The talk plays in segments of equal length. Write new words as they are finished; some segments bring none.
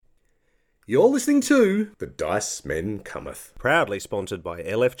You're listening to The Dice Men Cometh. Proudly sponsored by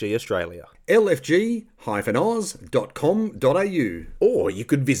LFG Australia. lfg-oz.com.au. Or you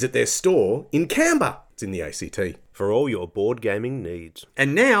could visit their store in Canberra. It's in the ACT. For all your board gaming needs.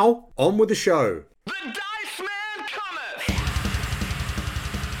 And now, on with the show. The Dice Man Cometh!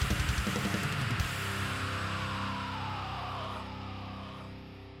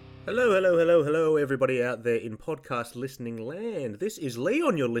 Hello, everybody out there in podcast listening land. This is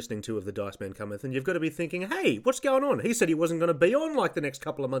Leon you're listening to of The Dice Man Cometh, and you've got to be thinking, hey, what's going on? He said he wasn't going to be on like the next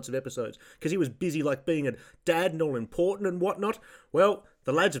couple of months of episodes because he was busy like being a dad and all important and whatnot. Well,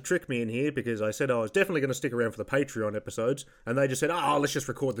 the lads have tricked me in here because I said I was definitely going to stick around for the Patreon episodes, and they just said, let's just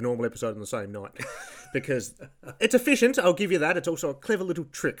record the normal episode on the same night. Because it's efficient, I'll give you that. It's also a clever little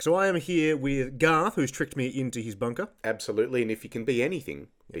trick. So I am here with Garth, who's tricked me into his bunker. Absolutely, and if you can be anything,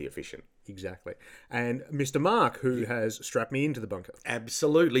 be efficient. Exactly. And Mr. Mark, who has strapped me into the bunker.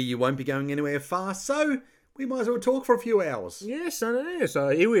 Absolutely, you won't be going anywhere fast, so we might as well talk for a few hours. Yes, I know. So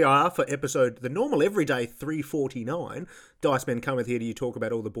here we are for episode, the normal everyday 349. Dice Men Cometh here to talk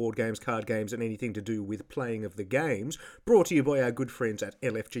about all the board games, card games, and anything to do with playing of the games. Brought to you by our good friends at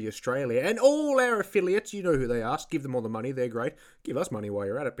LFG Australia and all our affiliates. You know who they are. Give them all the money. They're great. Give us money while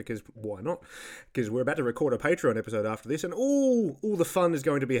you're at it, because why not? Because we're about to record a Patreon episode after this, and all the fun is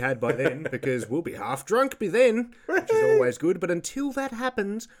going to be had by then, because we'll be half drunk by then, which is always good. But until that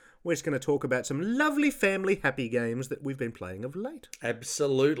happens, we're just going to talk about some lovely family happy games that we've been playing of late.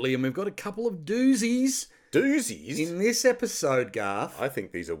 Absolutely, and we've got a couple of doozies. Doozies? In this episode, Garth. I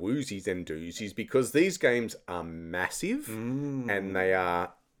think these are woozies and doozies because these games are massive and they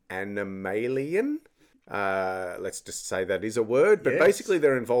are animalian. Let's just say that is a word, but basically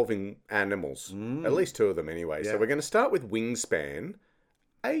they're involving animals. At least two of them anyway. Yeah. So we're going to start with Wingspan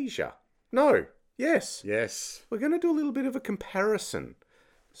Asia. No. Yes. Yes. We're going to do a little bit of a comparison.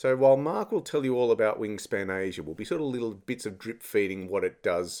 So while Mark will tell you all about Wingspan Asia, we'll be sort of little bits of drip feeding what it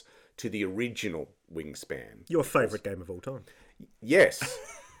does to the original Wingspan. Your favourite game of all time. Yes.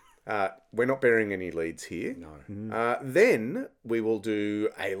 We're not bearing any leads here. No. Then we will do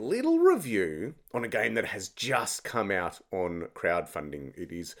a little review on a game that has just come out on crowdfunding.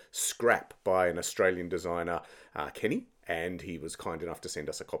 It is Scrap by an Australian designer, Kenny, and he was kind enough to send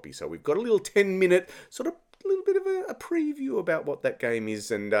us a copy. So we've got a little 10-minute sort of little bit of a preview about what that game is.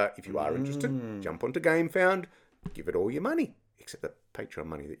 And if you are interested, jump onto GameFound, give it all your money, except the Patreon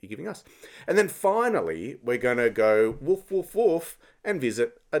money that you're giving us. And then finally, we're going to go woof, woof, woof and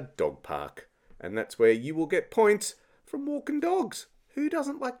visit a dog park. And that's where you will get points from walking dogs. Who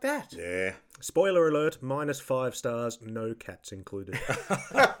doesn't like that? Yeah. Spoiler alert, -5 stars, no cats included.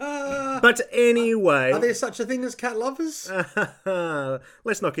 But anyway... Are there such a thing as cat lovers?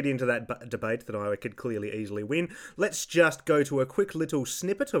 Let's not get into that debate that I could clearly easily win. Let's just go to a quick little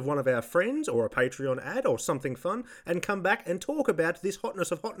snippet of one of our friends, or a Patreon ad, or something fun, and come back and talk about this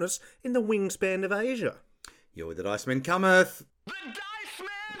hotness of hotness in the Wingspan of Asia. You're with the Dice Men Cometh. The Dice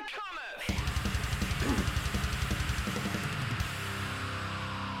Man Cometh!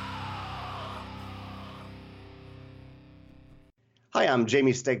 Hi, I'm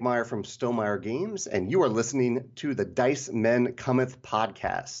Jamie Stegmeyer from Stonemeyer Games, and you are listening to the Dice Men Cometh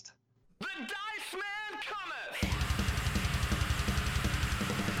podcast. The Dice Man Cometh!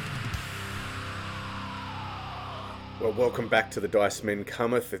 Well, welcome back to the Dice Men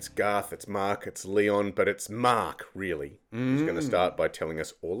Cometh. It's Garth, it's Mark, it's Leon, but it's Mark, really, who's going to start by telling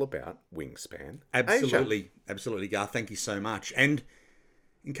us all about Wingspan Absolutely. Asia. Absolutely, Garth. Thank you so much. And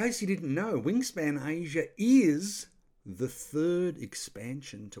in case you didn't know, Wingspan Asia is the third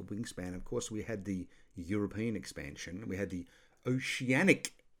expansion to Wingspan. Of course, we had the European expansion. We had the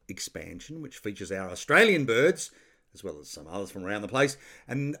Oceanic expansion, which features our Australian birds, as well as some others from around the place.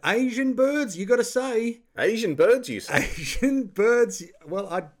 And Asian birds, you got to say. Asian birds, you say? Asian birds.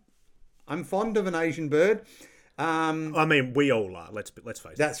 Well, I'm fond of an Asian bird. I mean, we all are, let's face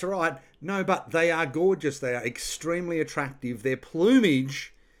it. That's right. No, but they are gorgeous. They are extremely attractive. Their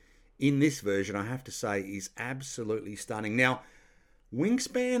plumage in this version, I have to say, is absolutely stunning. Now,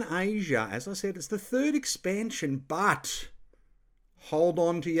 Wingspan Asia, as I said, it's the third expansion, but hold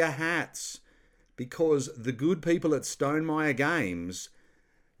on to your hats, because the good people at Stonemeyer Games,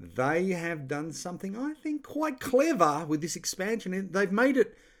 they have done something, I think, quite clever with this expansion. They've made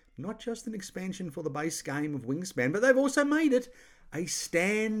it not just an expansion for the base game of Wingspan, but they've also made it a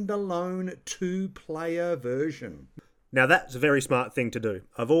standalone 2-player version. Now, that's a very smart thing to do.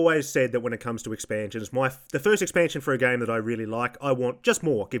 I've always said that when it comes to expansions, the first expansion for a game that I really like, I want just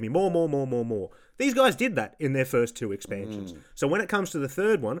more. Give me more. These guys did that in their first 2 expansions. So when it comes to the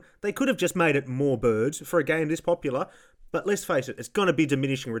third one, they could have just made it more birds for a game this popular. But let's face it, it's going to be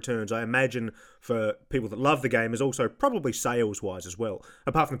diminishing returns, I imagine, for people that love the game, as also probably sales-wise as well,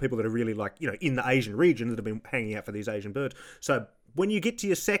 apart from the people that are really, like, you know, in the Asian region that have been hanging out for these Asian birds. So when you get to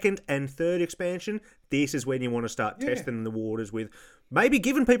your second and third expansion, this is when you want to start testing the waters with maybe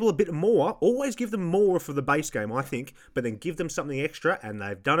giving people a bit more. Always give them more for the base game, I think, but then give them something extra, and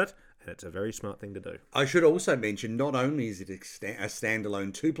they've done it, and it's a very smart thing to do. I should also mention, not only is it a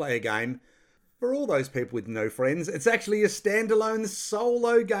standalone two-player game, for all those people with no friends, it's actually a standalone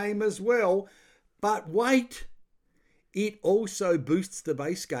solo game as well. But wait, it also boosts the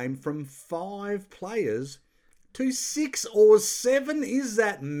base game from 5 players to 6 or 7. Is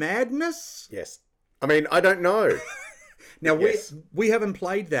that madness? Yes. I mean, I don't know. Now, Yes. we haven't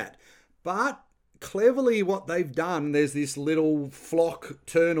played that, but cleverly what they've done, there's this little flock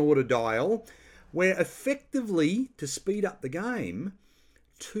turn order dial where effectively, to speed up the game,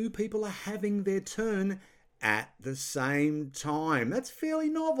 2 people are having their turn at the same time. That's fairly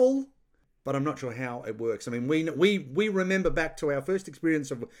novel, but I'm not sure how it works. I mean, we remember back to our first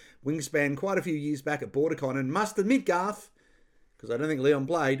experience of Wingspan quite a few years back at BorderCon, and must admit, Garth, because I don't think Leon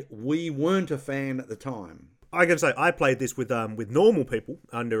played, we weren't a fan at the time. I can say I played this with normal people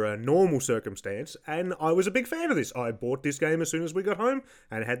under a normal circumstance, and I was a big fan of this. I bought this game as soon as we got home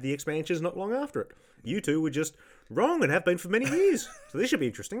and had the expansions not long after it. You two were just wrong and have been for many years, so this should be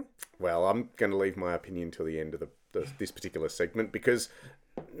interesting. Well, I'm going to leave my opinion till the end of this particular segment because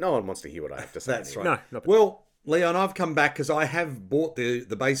no one wants to hear what I have to say. That's anyway. right. No, not Well, Leon, I've come back because I have bought the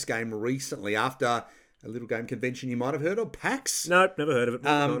base game recently after a little game convention you might have heard of, PAX. No, never heard of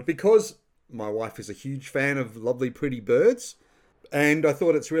it. Because my wife is a huge fan of lovely, pretty birds, and I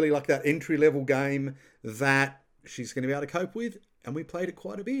thought it's really like that entry-level game that she's going to be able to cope with, and we played it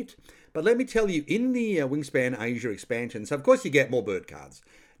quite a bit. But let me tell you, in the Wingspan Asia expansion, so of course you get more bird cards,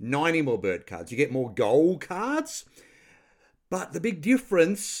 90 more bird cards, you get more gold cards, but the big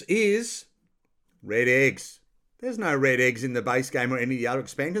difference is red eggs. There's no red eggs in the base game or any of the other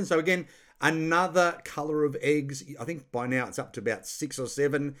expansions, so again, another colour of eggs. I think by now it's up to about 6 or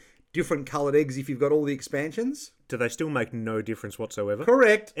 7 different coloured eggs if you've got all the expansions. Do they still make no difference whatsoever?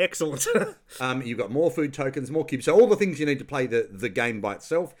 Correct. Excellent. You've got more food tokens, more cubes. So all the things you need to play the game by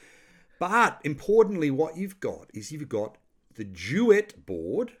itself. But importantly, what you've got is you've got the duet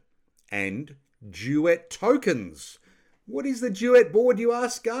board and duet tokens. What is the duet board, you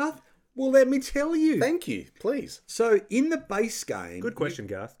ask, Garth? Well, let me tell you. Thank you, please. So in the base game... Good question,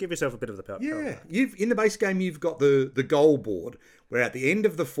 Garth. Give yourself a bit of the power. Yeah, in the base game, you've got the goal board, where at the end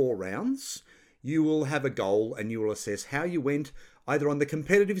of the 4 rounds, you will have a goal and you will assess how you went, either on the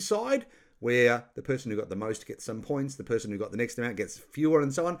competitive side, where the person who got the most gets some points, the person who got the next amount gets fewer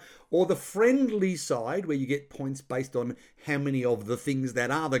and so on, or the friendly side, where you get points based on how many of the things that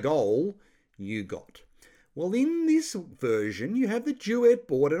are the goal you got. Well, in this version, you have the duet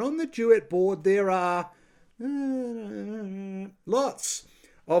board, and on the duet board there are lots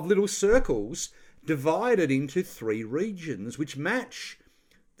of little circles divided into 3 regions, which match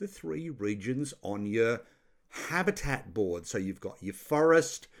the 3 regions on your habitat board. So you've got your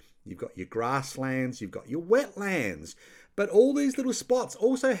forest, you've got your grasslands, you've got your wetlands. But all these little spots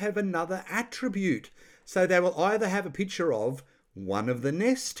also have another attribute. So they will either have a picture of one of the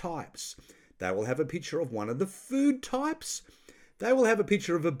nest types, they will have a picture of one of the food types, they will have a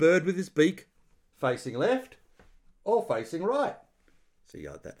picture of a bird with his beak facing left or facing right. See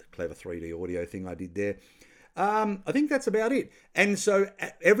that clever 3D audio thing I did there. I think that's about it. And so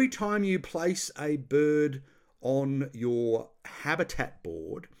every time you place a bird on your habitat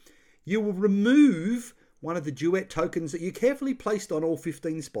board, you will remove one of the duet tokens that you carefully placed on all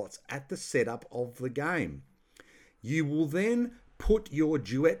 15 spots at the setup of the game. You will then put your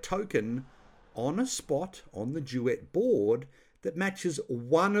duet token on a spot on the duet board that matches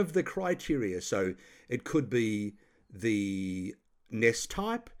one of the criteria. So it could be the nest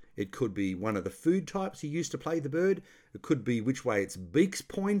type, it could be one of the food types you used to play the bird, it could be which way its beak's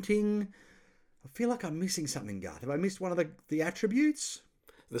pointing. I feel like I'm missing something, Garth. Have I missed one of the attributes?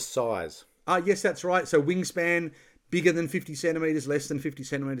 The size. Yes, that's right. So wingspan, bigger than 50 centimetres, less than 50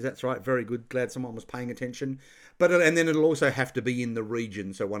 centimetres. That's right. Very good. Glad someone was paying attention. And then it'll also have to be in the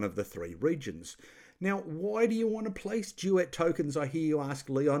region, so one of the 3 regions. Now, why do you want to place duet tokens, I hear you ask,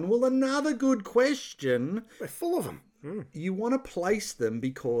 Leon? Well, another good question. We're full of them. You want to place them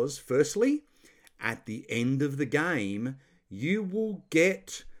because, firstly, at the end of the game, you will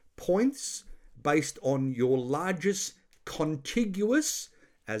get points based on your largest contiguous,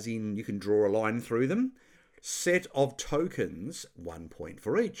 as in you can draw a line through them, set of tokens, 1 point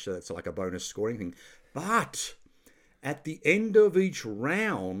for each. So that's like a bonus scoring thing. But at the end of each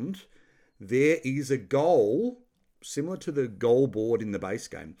round, there is a goal similar to the goal board in the base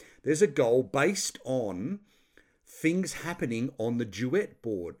game. There's a goal based on things happening on the duet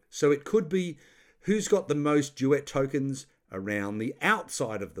board. So it could be who's got the most duet tokens around the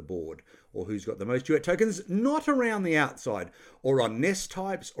outside of the board, or who's got the most duet tokens not around the outside, or on nest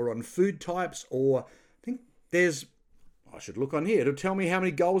types, or on food types, or I think there's, I should look on here to tell me how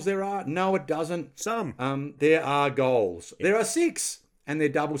many goals there are. No, it doesn't. Some. There are goals. There are 6, and they're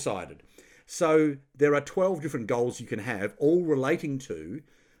double-sided. So there are 12 different goals you can have, all relating to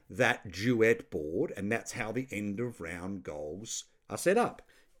that duet board, and that's how the end of round goals are set up.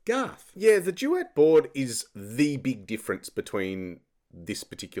 Garth. Yeah, the duet board is the big difference between this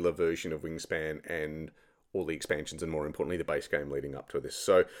particular version of Wingspan and all the expansions, and more importantly, the base game leading up to this.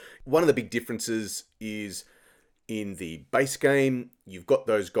 So one of the big differences is in the base game, you've got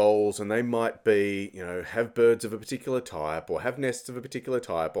those goals, and they might be, have birds of a particular type, or have nests of a particular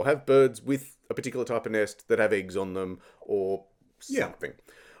type, or have birds with a particular type of nest that have eggs on them, or something.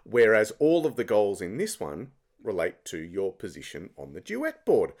 Whereas all of the goals in this one relate to your position on the duet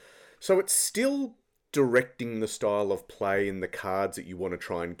board. So it's still directing the style of play in the cards that you want to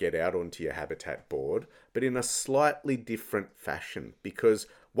try and get out onto your habitat board, but in a slightly different fashion. Because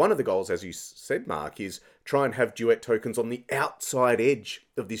one of the goals, as you said, Mark, is try and have duet tokens on the outside edge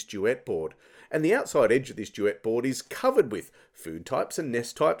of this duet board. And the outside edge of this duet board is covered with food types and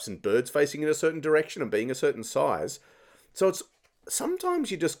nest types and birds facing in a certain direction and being a certain size. So it's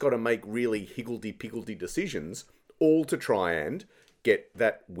sometimes you just got to make really higgledy-piggledy decisions, all to try and get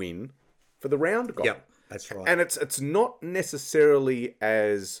that win for the round goal. Yep, that's right. And it's not necessarily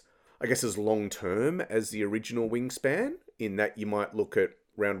as long-term as the original Wingspan, in that you might look at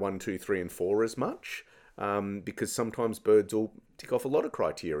round 1, 2, 3, and 4 as much, because sometimes birds will tick off a lot of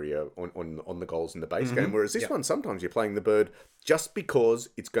criteria on the goals in the base game, whereas this one, sometimes you're playing the bird just because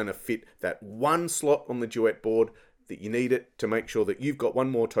it's going to fit that one slot on the duet board that you need it to make sure that you've got one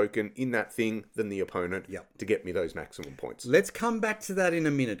more token in that thing than the opponent to get me those maximum points. Let's come back to that in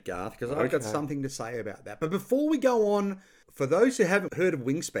a minute, Garth, because I've got something to say about that. But before we go on, for those who haven't heard of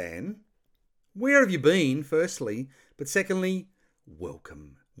Wingspan, where have you been, firstly? But secondly,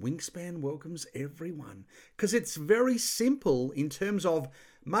 welcome. Wingspan welcomes everyone, because it's very simple in terms of,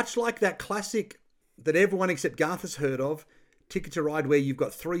 much like that classic that everyone except Garth has heard of, Ticket to Ride, where you've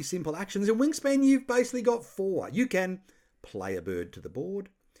got 3 simple actions. In Wingspan, you've basically got 4. You can play a bird to the board.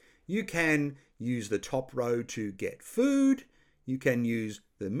 You can use the top row to get food. You can use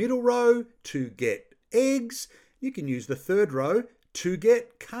the middle row to get eggs. You can use the third row to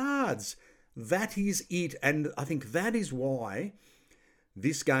get cards. That is it. And I think that is why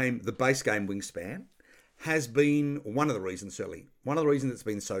this game, the base game Wingspan, has been one of the reasons, certainly. One of the reasons it's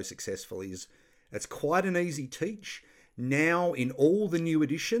been so successful is it's quite an easy teach. Now, in all the new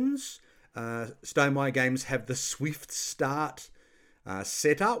editions, Stonemaier games have the Swift Start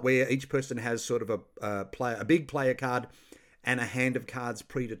setup, where each person has sort of a big player card and a hand of cards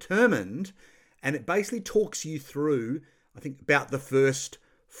predetermined, and it basically talks you through, I think, about the first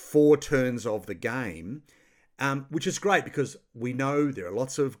 4 turns of the game, which is great because we know there are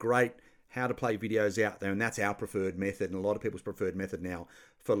lots of great how to play videos out there, and that's our preferred method, and a lot of people's preferred method now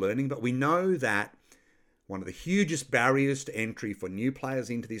for learning. But we know that one of the hugest barriers to entry for new players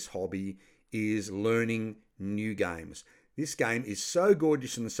into this hobby is learning new games. This game is so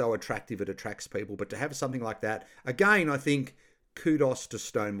gorgeous and so attractive, it attracts people. But to have something like that, again, I think kudos to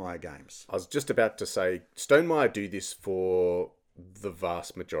Stonemaier Games. I was just about to say, Stonemaier do this for the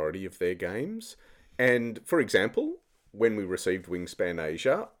vast majority of their games. And for example, when we received Wingspan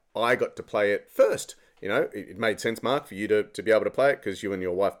Asia, I got to play it first. It made sense, Mark, for you to be able to play it because you and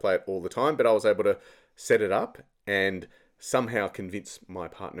your wife play it all the time. But I was able to set it up and somehow convince my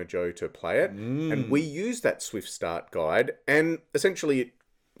partner Joe to play it. And we use that Swift Start guide, and essentially,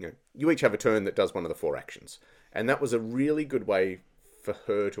 you each have a turn that does one of the 4 actions. And that was a really good way for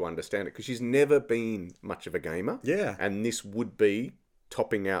her to understand it, because she's never been much of a gamer. Yeah. And this would be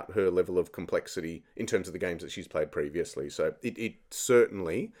topping out her level of complexity in terms of the games that she's played previously. So it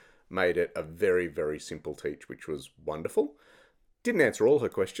certainly made it a very, very simple teach, which was wonderful. Didn't answer all her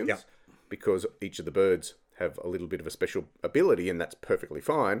questions, because each of the birds have a little bit of a special ability, and that's perfectly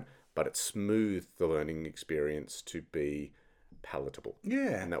fine, but it smoothed the learning experience to be palatable.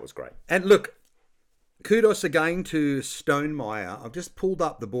 Yeah. And that was great. And look, kudos again to Stonemaier. I've just pulled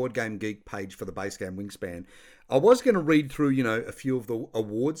up the Board Game Geek page for the base game Wingspan. I was going to read through, a few of the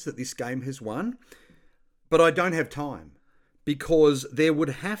awards that this game has won, but I don't have time, because there would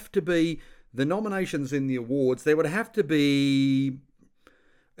have to be the nominations in the awards. There would have to be,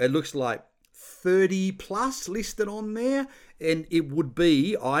 it looks like 30 plus listed on there, and it would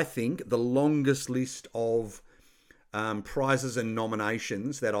be, I think, the longest list of prizes and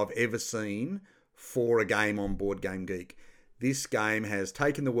nominations that I've ever seen for a game on Board Game Geek. This game has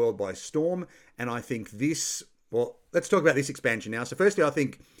taken the world by storm, and I think this... Well, let's talk about this expansion now. So firstly, I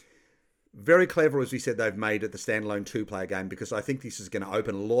think very clever, as we said, they've made it the standalone two-player game, because I think this is going to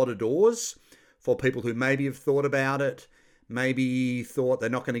open a lot of doors for people who maybe have thought about it, maybe thought they're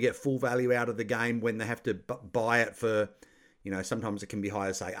not going to get full value out of the game when they have to buy it for, sometimes it can be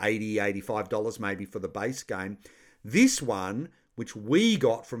higher, say $80, $85 maybe for the base game. This one, which we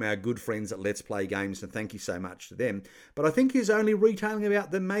got from our good friends at Let's Play Games, and thank you so much to them, but I think is only retailing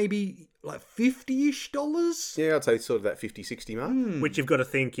about the maybe like $50-ish. Yeah, I'd say sort of that 50, 60 mark. Which you've got to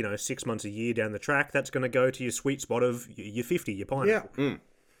think, 6 months, a year down the track, that's going to go to your sweet spot of your 50, your pineapple. Yeah.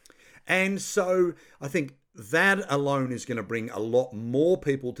 And so I think that alone is going to bring a lot more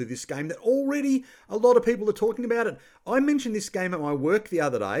people to this game, that already a lot of people are talking about it. I mentioned this game at my work the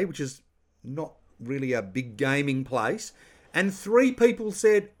other day, which is not really a big gaming place, and 3 people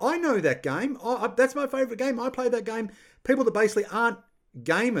said, I know that game. That's my favourite game. I play that game. People that basically aren't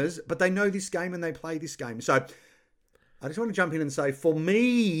gamers, but they know this game and they play this game. So I just want to jump in and say, for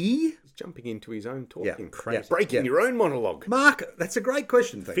me... He's jumping into his own talking. Yeah, Crazy. Breaking your own monologue. Mark, that's a great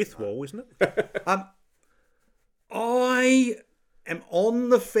question. Thanks. Fifth wall, isn't it? I am on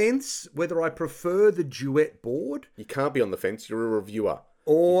the fence whether I prefer the duet board You can't be on the fence. You're a reviewer.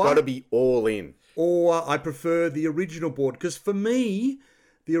 or... You've got to be all in. or I prefer the original board. Because for me,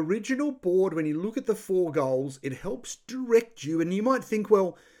 the original board, when you look at the 4 goals, it helps direct you. And you might think,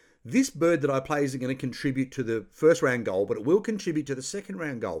 well, this bird that I play isn't going to contribute to the first round goal, but it will contribute to the second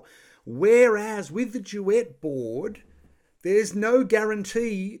round goal. Whereas with the duet board, there's no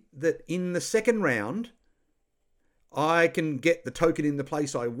guarantee that in the second round, I can get the token in the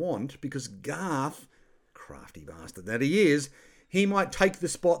place I want, because Garth, crafty bastard that he is, he might take the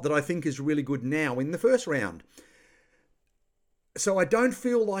spot that I think is really good now in the first round. So I don't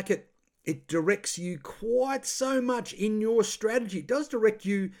feel like it directs you quite so much in your strategy. It does direct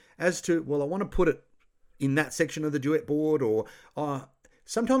you as to, well, I want to put it in that section of the duet board, or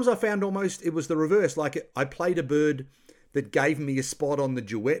sometimes I found almost it was the reverse. Like I played a bird that gave me a spot on the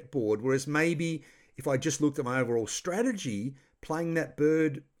duet board, whereas maybe if I just looked at my overall strategy, playing that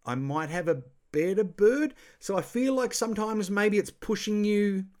bird, I might have a better bird. So I feel like sometimes maybe it's pushing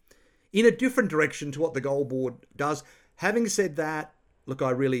you in a different direction to what the goal board does. Having said that, look,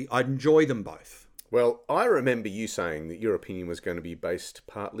 I enjoy them both. Well, I remember you saying that your opinion was going to be based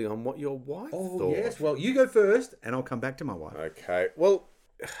partly on what your wife thought. Yes. Well, you go first, and I'll come back to my wife. Okay. Well,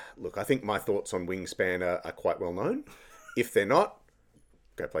 look, I think my thoughts on Wingspan are quite well known. If they're not,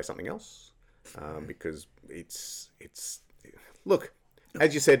 go play something else. Because it's... Look,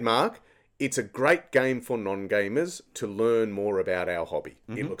 as you said, Mark, it's a great game for non-gamers to learn more about our hobby.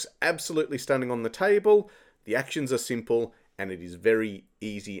 It looks absolutely stunning on the table. The actions are simple, and it is very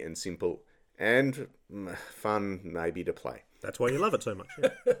easy and simple and fun maybe to play. That's why you love it so much.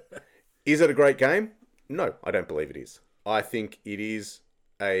 Yeah. Is it a great game? No, I don't believe it is. I think it is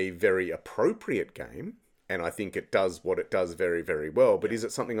a very appropriate game, and I think it does what it does very, very well. But is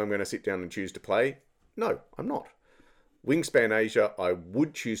it something I'm going to sit down and choose to play? No, I'm not. Wingspan Asia, I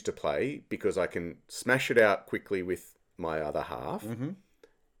would choose to play because I can smash it out quickly with my other half.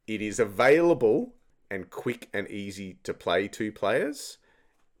 It is available and quick and easy to play 2 players.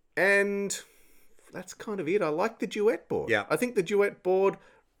 And that's kind of it. I like the duet board. Yeah. I think the duet board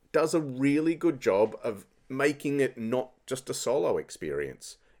does a really good job of making it not just a solo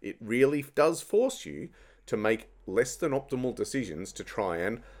experience. It really does force you to make less than optimal decisions to try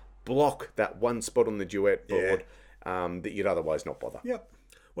and block that one spot on the duet board that you'd otherwise not bother. Yep.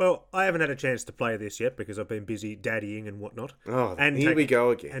 Well, I haven't had a chance to play this yet because I've been busy daddying and whatnot. Oh, and here we go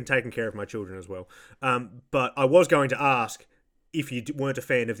again. And taking care of my children as well. But I was going to ask, if you weren't a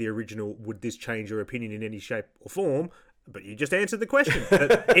fan of the original, would this change your opinion in any shape or form? But you just answered the question.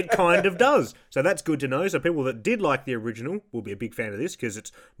 It kind of does. So that's good to know. So people that did like the original will be a big fan of this because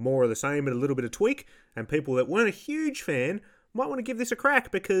it's more of the same and a little bit of tweak. And people that weren't a huge fan might want to give this a crack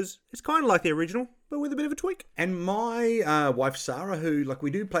because it's kind of like the original, but with a bit of a tweak. And my wife, Sarah, who,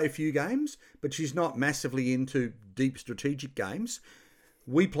 we do play a few games, but she's not massively into deep strategic games.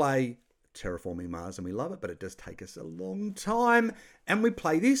 We play Terraforming Mars and we love it, but it does take us a long time. And we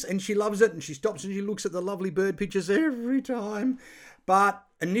play this and she loves it and she stops and she looks at the lovely bird pictures every time. But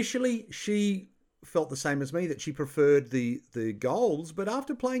initially she felt the same as me, that she preferred the goals. But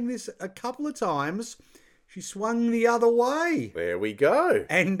after playing this a couple of times, she swung the other way. There we go.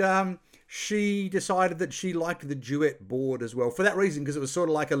 And she decided that she liked the duet board as well. For that reason, because it was sort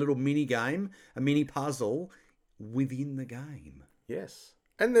of like a little mini game, a mini puzzle within the game. Yes.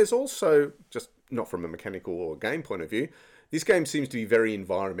 And there's also, just not from a mechanical or game point of view, this game seems to be very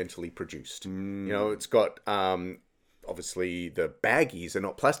environmentally produced. You know, it's got obviously the baggies are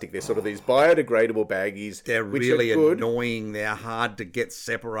not plastic; they're sort of these biodegradable baggies. They're which really are good. annoying. They're hard to get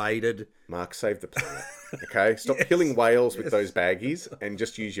separated. Mark, save the planet. Okay, stop killing whales with those baggies and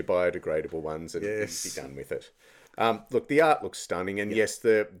just use your biodegradable ones and be done with it. Look, the art looks stunning, and yes,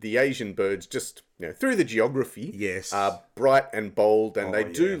 the Asian birds just through the geography, are bright and bold, and they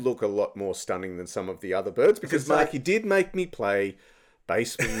do look a lot more stunning than some of the other birds. Because Mark, you did make me play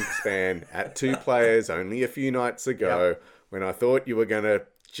Base Wingspan at 2 players only a few nights ago, when I thought you were going to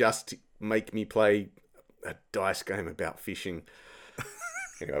just make me play a dice game about fishing.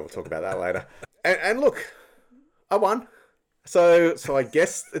 Anyway, we'll talk about that later. And look, I won, so I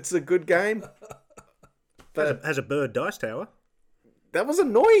guess it's a good game. But Has a bird dice tower. that was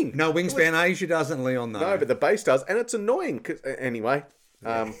annoying. No, Wingspan Asia doesn't, Leon, though. No, but the base does, and it's annoying. Anyway,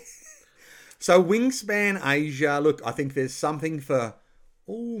 So Wingspan Asia, look, I think there's something for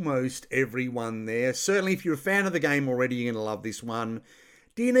almost everyone there. Certainly if you're a fan of the game already, you're going to love this one.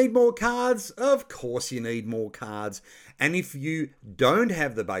 Do you need more cards? Of course you need more cards. And if you don't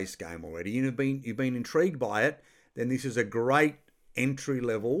have the base game already, you've been intrigued by it, then this is a great entry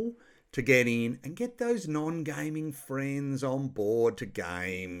level to get in and get those non-gaming friends on board to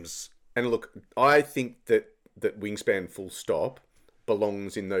games. and look, I think that Wingspan full stop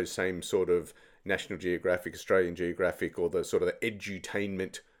belongs in those same sort of National Geographic, Australian Geographic, or the sort of the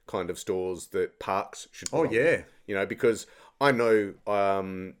edutainment kind of stores that parks should belong in. Because I know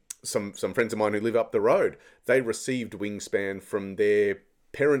some friends of mine who live up the road, they received Wingspan from their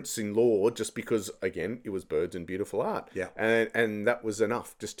parents-in-law just because, again, it was birds and beautiful art. Yeah. And that was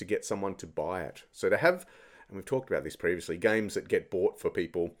enough just to get someone to buy it. So to have, and we've talked about this previously, games that get bought for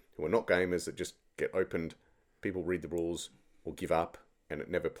people who are not gamers, that just get opened, people read the rules or give up and it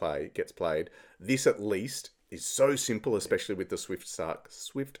never gets played. This at least is so simple, especially with the Swift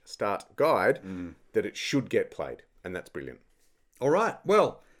Start guide, that it should get played. And that's brilliant. All right,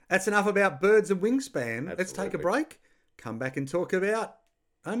 well, that's enough about birds and Wingspan. Let's take a Absolutely. break, come back and talk about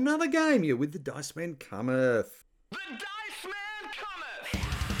another game here with the Dice Man Cometh. The Dice Man cometh!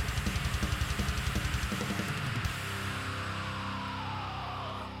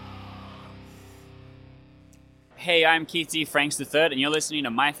 Hey, I'm Keith D. Franks III, and you're listening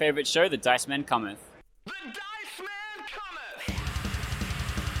to my favorite show, The Dice Man Cometh. The Dice Man cometh!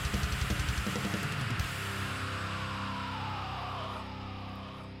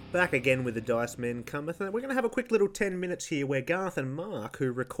 Back again with the Dice Men Cometh. We're going to have a quick little 10 minutes here where Garth and Mark,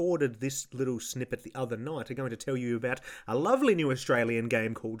 who recorded this little snippet the other night, are going to tell you about a lovely new Australian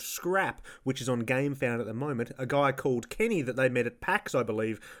game called Scrap, which is on GameFound at the moment. A guy called Kenny that they met at PAX, I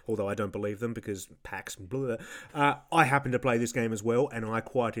believe, although I don't believe them because PAX, blah. I happened to play this game as well, and I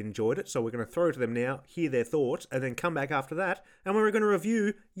quite enjoyed it, so we're going to throw it to them now, hear their thoughts, and then come back after that, and we're going to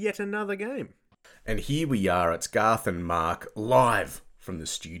review yet another game. And here we are, it's Garth and Mark live from the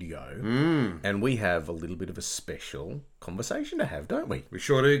studio. And we have a little bit of a special conversation to have, don't we? We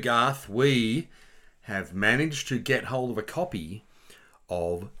sure do, Garth. We have managed to get hold of a copy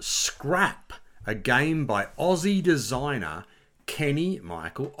of Scrap, a game by Aussie designer Kenny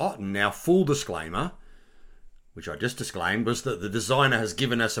Michael Otten. Now, full disclaimer, which I just disclaimed, was that the designer has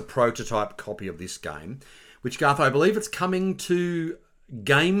given us a prototype copy of this game, which, Garth, I believe it's coming to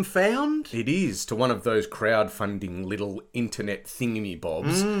GameFound? It is, to one of those crowdfunding little internet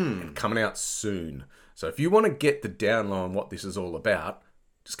thingamybobs, and coming out soon. So if you want to get the down low on what this is all about,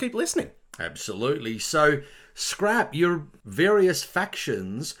 just keep listening. Absolutely. So, Scrap, your various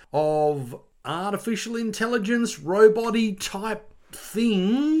factions of artificial intelligence, robot-y type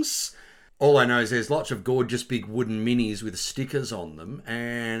things. All I know is there's lots of gorgeous big wooden minis with stickers on them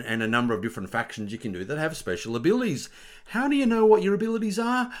and a number of different factions you can do that have special abilities. How do you know what your abilities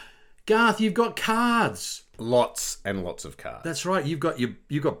are? Garth, you've got cards. Lots and lots of cards. That's right. You've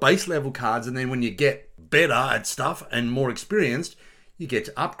got base level cards, and then when you get better at stuff and more experienced, you get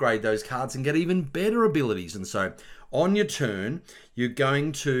to upgrade those cards and get even better abilities. And so on your turn, you're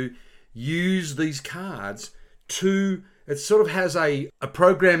going to use these cards to... It sort of has a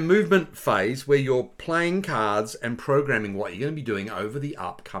program movement phase where you're playing cards and programming what you're going to be doing over the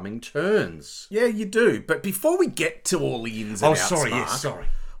upcoming turns. Yeah, you do. But before we get to all the ins and outs, Mark, sorry.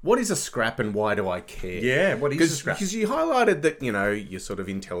 what is a scrap and why do I care? Yeah, what is a scrap? Because you highlighted that, your sort of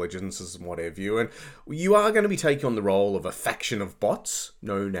intelligences and what have you, and you are going to be taking on the role of a faction of bots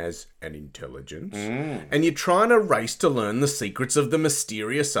known as an intelligence, and you're trying to race to learn the secrets of the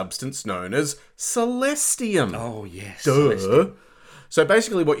mysterious substance known as Celestium. Oh, yes. Duh. So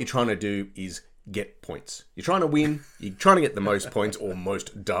basically what you're trying to do is get points. You're trying to win, you're trying to get the most points, or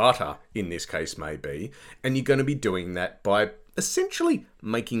most data in this case may be, and you're going to be doing that by essentially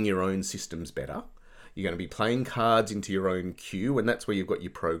making your own systems better. You're going to be playing cards into your own queue, and that's where you've got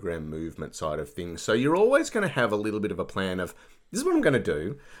your program movement side of things. So you're always going to have a little bit of a plan of, this is what I'm going to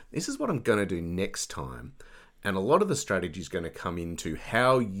do, this is what I'm going to do next time. And a lot of the strategy is going to come into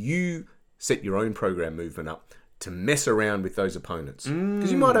how you set your own program movement up to mess around with those opponents.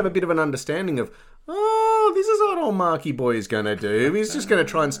 Because you might have a bit of an understanding of, oh, this is what old Marky Boy is going to do. He's just going to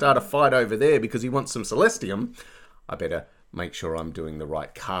try and start a fight over there because he wants some Celestium. I better make sure I'm doing the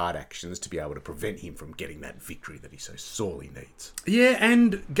right card actions to be able to prevent him from getting that victory that he so sorely needs. Yeah,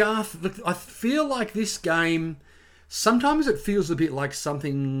 and Garth, look, I feel like this game, sometimes it feels a bit like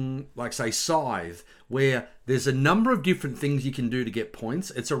something like, say, Scythe, where there's a number of different things you can do to get points.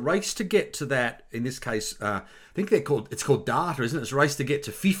 It's a race to get to that, in this case, I think it's called data, isn't it? It's a race to get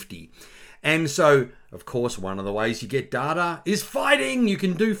to 50. And so, of course, one of the ways you get data is fighting. You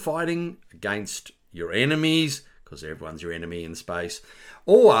can do fighting against your enemies, because everyone's your enemy in space.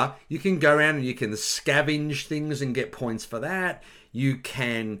 Or you can go around and you can scavenge things and get points for that. You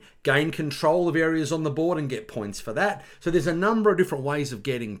can gain control of areas on the board and get points for that. So there's a number of different ways of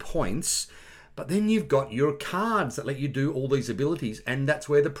getting points. But then you've got your cards that let you do all these abilities, and that's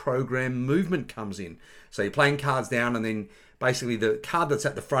where the program movement comes in. So you're playing cards down, and then basically the card that's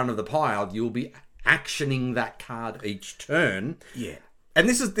at the front of the pile, you'll be actioning that card each turn. Yeah. And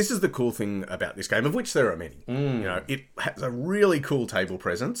this is the cool thing about this game, of which there are many. You know, it has a really cool table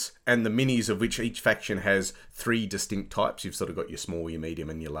presence, and the minis of which each faction has 3 distinct types. You've sort of got your small, your medium,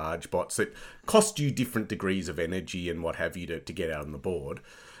 and your large bots that cost you different degrees of energy and what have you to get out on the board.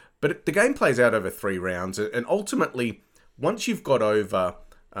 But the game plays out over 3 rounds, and ultimately, once you've got over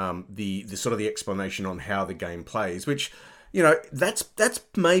the sort of the explanation on how the game plays, which, you know, that's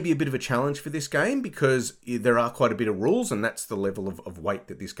maybe a bit of a challenge for this game, because there are quite a bit of rules, and that's the level of weight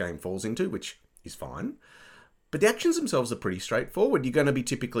that this game falls into, which is fine. But the actions themselves are pretty straightforward. You're going to be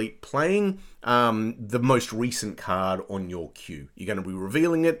typically playing the most recent card on your queue. You're going to be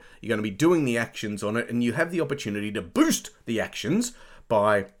revealing it, you're going to be doing the actions on it, and you have the opportunity to boost the actions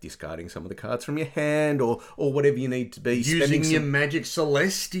by discarding some of the cards from your hand, or whatever you need to be. Using your Magic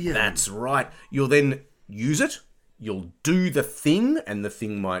Celestia. That's right. You'll then use it, you'll do the thing, and the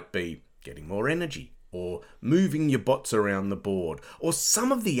thing might be getting more energy, or moving your bots around the board, or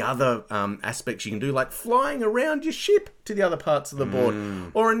some of the other aspects you can do, like flying around your ship to the other parts of the board,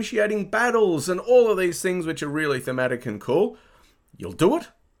 or initiating battles, and all of these things which are really thematic and cool. You'll do it,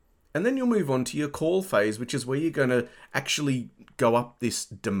 and then you'll move on to your call phase, which is where you're going to actually go up this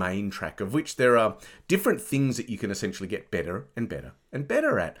domain track, of which there are different things that you can essentially get better and better and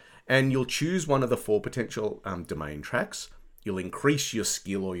better at. And you'll choose one of the 4 potential domain tracks. You'll increase your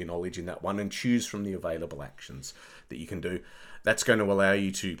skill or your knowledge in that one and choose from the available actions that you can do. That's going to allow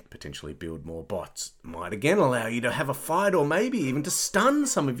you to potentially build more bots. Might again allow you to have a fight, or maybe even to stun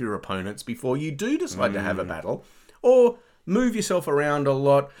some of your opponents before you do decide to have a battle. Or move yourself around a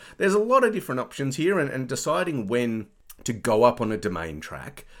lot. There's a lot of different options here, and deciding when to go up on a domain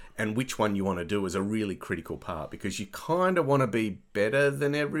track and which one you want to do is a really critical part, because you kind of want to be better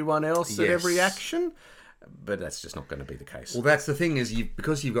than everyone else at every action, but that's just not going to be the case. Well, that's the thing, is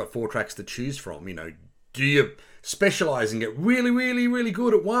because you've got 4 tracks to choose from, you know, do you specialise and get really, really, really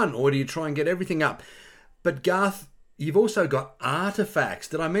good at one, or do you try and get everything up? But Garth, you've also got artefacts.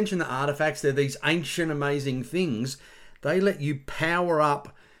 Did I mention the artefacts? They're these ancient, amazing things. They let you power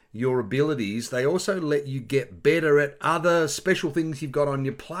up your abilities. They also let you get better at other special things you've got on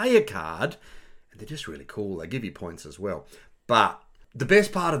your player card. And they're just really cool. They give you points as well. But the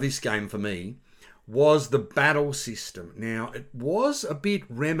best part of this game for me was the battle system. Now, it was a bit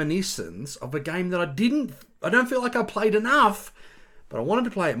reminiscent of a game that I don't feel like I played enough, but I wanted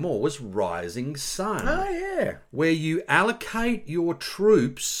to play it more, was Rising Sun. Oh, yeah. Where you allocate your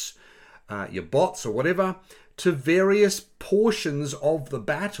troops, your bots or whatever, to various portions of the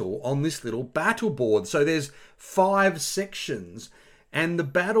battle on this little battle board. So there's 5 sections, and the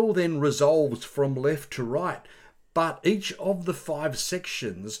battle then resolves from left to right. But each of the 5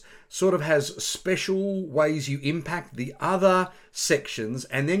 sections sort of has special ways you impact the other sections,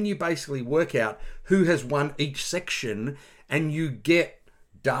 and then you basically work out who has won each section, and you get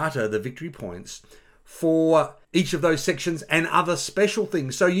data, the victory points, for each of those sections and other special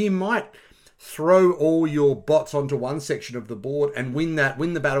things. So you might throw all your bots onto one section of the board and win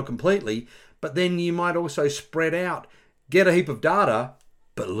the battle completely, but then you might also spread out, get a heap of data,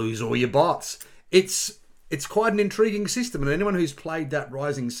 but lose all your bots. It's quite an intriguing system, and anyone who's played that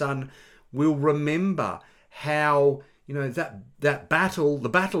Rising Sun will remember how that battle, the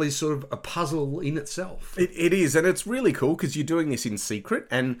battle is sort of a puzzle in itself. It is, and it's really cool because you're doing this in secret,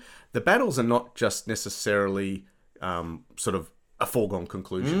 and the battles are not just necessarily sort of a foregone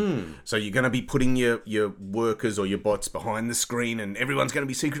conclusion. So you're going to be putting your workers or your bots behind the screen, and everyone's going to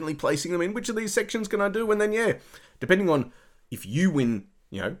be secretly placing them in. Which of these sections can I do? And then, depending on if you win,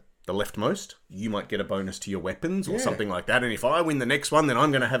 the leftmost, you might get a bonus to your weapons or something like that. And if I win the next one, then I'm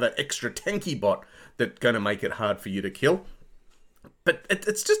going to have an extra tanky bot that's going to make it hard for you to kill. But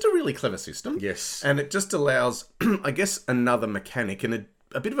it's just a really clever system. Yes. And it just allows, I guess, another mechanic and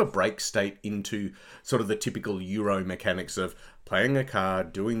a bit of a break state into sort of the typical Euro mechanics of playing a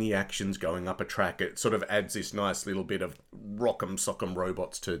card, doing the actions, going up a track. It sort of adds this nice little bit of rock'em sock'em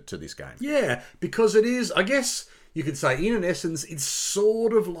robots to this game. Yeah, because it is, I guess you could say, in an essence, it's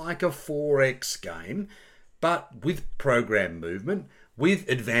sort of like a 4X game, but with program movement, with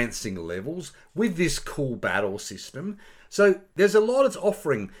advancing levels, with this cool battle system. So there's a lot it's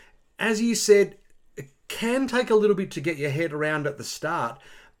offering. As you said, it can take a little bit to get your head around at the start,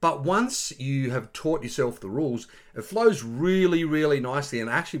 but once you have taught yourself the rules, it flows really, really nicely and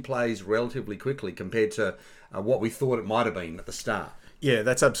actually plays relatively quickly compared to what we thought it might have been at the start. Yeah,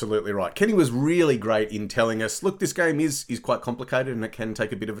 that's absolutely right. Kenny was really great in telling us, look, this game is quite complicated and it can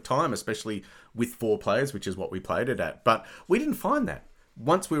take a bit of a time, especially with 4 players, which is what we played it at. But we didn't find that.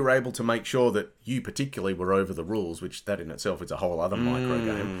 Once we were able to make sure that you particularly were over the rules, which that in itself is a whole other micro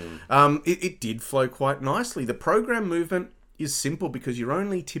game, it did flow quite nicely. The program movement is simple because you're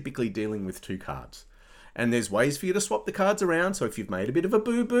only typically dealing with 2 cards. And there's ways for you to swap the cards around. So if you've made a bit of a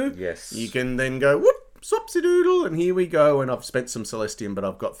boo-boo, Yes. you can then go, whoop, swapsy-doodle, and here we go. And I've spent some Celestium, but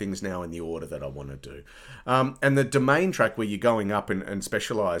I've got things now in the order that I want to do. And the domain track where you're going up and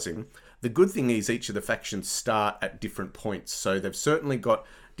specialising, the good thing is each of the factions start at different points. So they've certainly got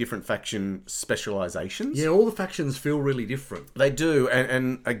different faction specializations. Yeah, all the factions feel really different. They do,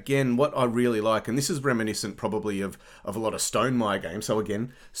 and again, what I really like, and this is reminiscent probably of a lot of Stonemaier games, so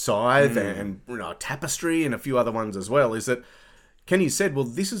again, Scythe and Tapestry and a few other ones as well, is that Kenny said, well,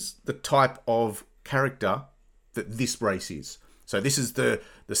 this is the type of character that this race is. So this is the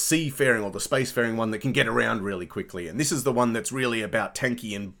seafaring or the spacefaring one that can get around really quickly. And this is the one that's really about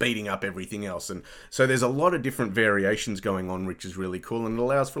tanky and beating up everything else. And so there's a lot of different variations going on, which is really cool. And it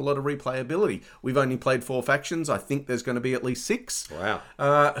allows for a lot of replayability. We've only played 4 factions. I think there's going to be at least 6.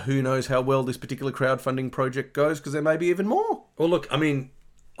 Wow. Who knows how well this particular crowdfunding project goes, because there may be even more. Well, look, I mean,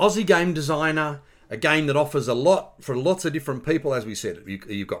 Aussie game designer, a game that offers a lot for lots of different people, as we said.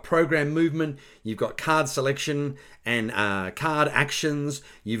 You've got program movement, you've got card selection and card actions,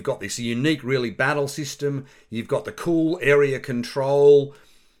 you've got this unique, really, battle system, you've got the cool area control.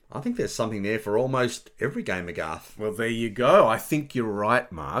 I think there's something there for almost every gamer, Garth. Well, there you go. I think you're right,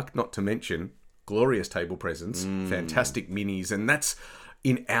 Mark, not to mention glorious table presence, fantastic minis, and that's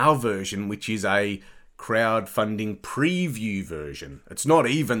in our version, which is a crowdfunding preview version. It's not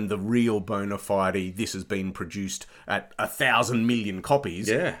even the real bona fide, this has been produced at 1,000 million copies.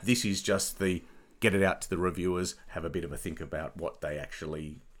 Yeah. This is just the get it out to the reviewers, have a bit of a think about what they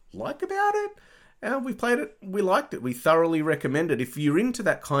actually like about it. And we played it, we liked it, we thoroughly recommend it. If you're into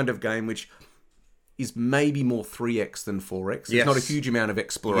that kind of game, which is maybe more 3X than 4X, there's not a huge amount of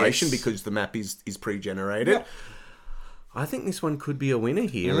exploration because the map is pre-generated. Yep. I think this one could be a winner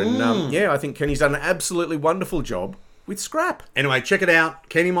here. And I think Kenny's done an absolutely wonderful job with Scrap. Anyway, check it out.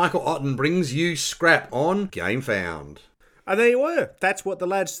 Kenny Michael Otten brings you Scrap on Game Found. And there you were. That's what the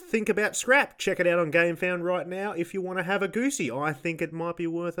lads think about Scrap. Check it out on Game Found right now if you want to have a goosey. I think it might be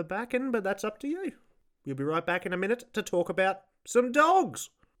worth a backing, but that's up to you. We'll be right back in a minute to talk about some dogs.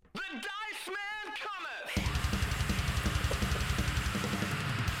 The Dice Man cometh!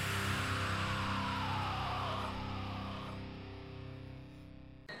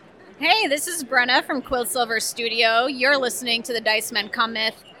 Hey, this is Brenna from Quillsilver Studio. You're listening to the Dice Men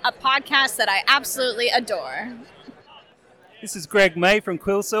Cometh, a podcast that I absolutely adore. This is Greg May from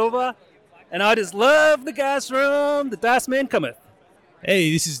Quillsilver, and I just love the guys from the Dice Man Cometh.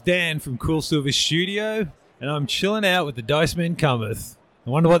 Hey, this is Dan from Quillsilver Studio, and I'm chilling out with the Dice Men Cometh. I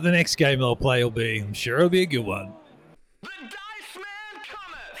wonder what the next game they'll play will be. I'm sure it'll be a good one. The Dice Man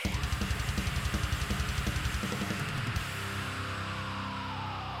cometh!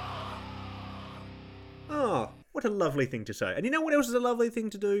 Oh, what a lovely thing to say. And you know what else is a lovely thing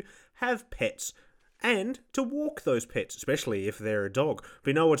to do? Have pets. And to walk those pets, especially if they're a dog.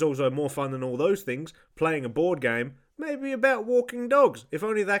 But you know what's also more fun than all those things? Playing a board game, maybe about walking dogs. If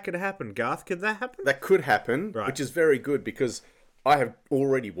only that could happen. Garth, could that happen? That could happen, Right. which is very good because I have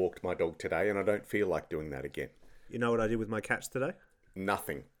already walked my dog today and I don't feel like doing that again. You know what I did with my cats today?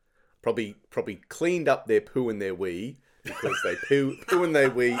 Nothing. Probably cleaned up their poo and their wee because they poo and they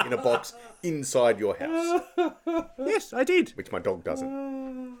wee in a box inside your house, Yes, I did. which my dog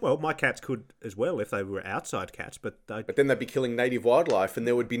doesn't. Well, my cats could as well if they were outside cats, but they... But then they'd be killing native wildlife, and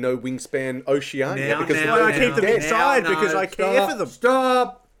there would be no Wingspan Oceania because now, I keep them dead. inside because I care for them.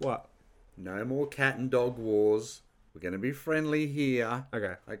 Stop! What? No more cat and dog wars. We're going to be friendly here.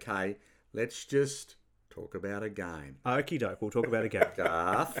 Okay. Okay, let's just talk about a game. Okie doke, we'll talk about a game.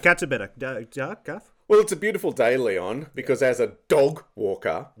 Garth? Cats are better. Guff? Well, it's a beautiful day, Leon, because as a dog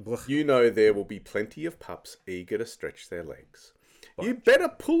walker, you know there will be plenty of pups eager to stretch their legs. You better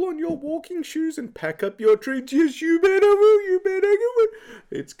pull on your walking shoes and pack up your treats. Yes, you better.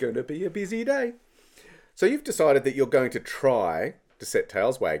 It's going to be a busy day. So you've decided that you're going to try to set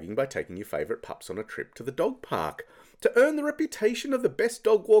tails wagging by taking your favourite pups on a trip to the dog park. To earn the reputation of the best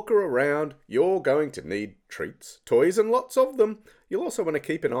dog walker around, you're going to need treats, toys and lots of them. You'll also want to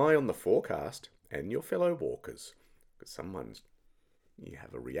keep an eye on the forecast and your fellow walkers. Because you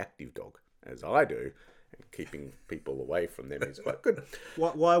have a reactive dog, as I do, and keeping people away from them is quite good.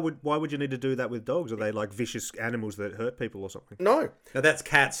 Why would you need to do that with dogs? Are they like vicious animals that hurt people or something? No, Now that's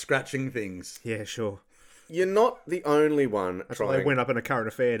cats scratching things. Yeah, sure. you're not the only one That's why they trying. went up in a current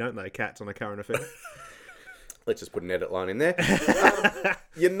affair, don't they? Cats on a current affair. Let's just put an edit line in there.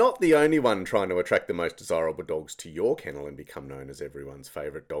 You're not the only one trying to attract the most desirable dogs to your kennel and become known as everyone's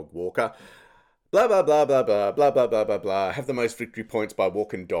favourite dog walker. Blah, blah, blah, blah, blah, blah, blah, blah, blah, blah. Have the most victory points by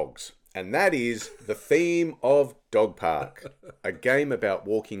walking dogs. And that is the theme of Dog Park, a game about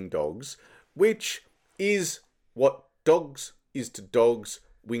walking dogs, which is what dogs is to dogs,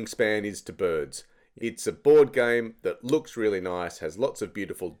 Wingspan is to birds. It's a board game that looks really nice, has lots of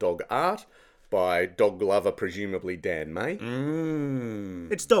beautiful dog art by dog lover, presumably Dan May.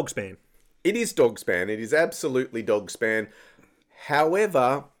 It's Dogspan. It is Dogspan. It is absolutely Dogspan.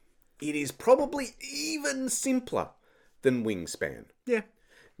 However, it is probably even simpler than Wingspan. Yeah.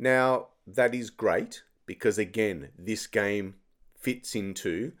 Now, that is great because, again, this game fits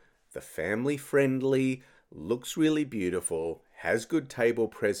into the family-friendly, looks really beautiful, has good table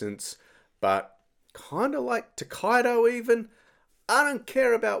presence, but kind of like Takedo even, I don't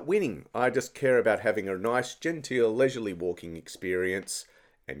care about winning. I just care about having a nice, genteel, leisurely walking experience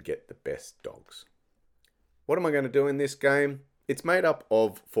and get the best dogs. What am I going to do in this game? It's made up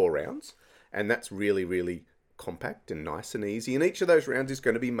of 4 rounds, and that's really, really compact and nice and easy. And each of those rounds is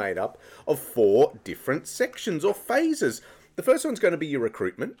going to be made up of 4 different sections or phases. The first one's going to be your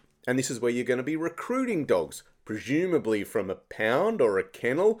recruitment, and this is where you're going to be recruiting dogs, presumably from a pound or a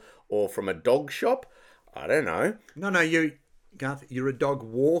kennel or from a dog shop. I don't know. No, Garth, you're a dog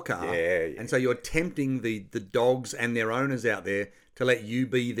walker. Yeah. And so you're tempting the dogs and their owners out there to let you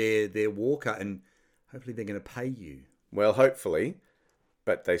be their walker, and hopefully they're going to pay you. Well, hopefully,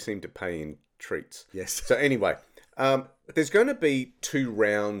 but they seem to pay in treats. Yes. So anyway, there's going to be 2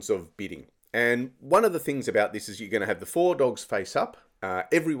 rounds of bidding. And one of the things about this is you're going to have the 4 dogs face up.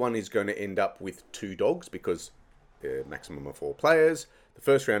 Everyone is going to end up with 2 dogs because the maximum of 4 players. The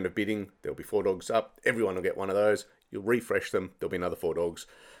first round of bidding, there'll be 4 dogs up. Everyone will get one of those. You'll refresh them. There'll be another 4 dogs.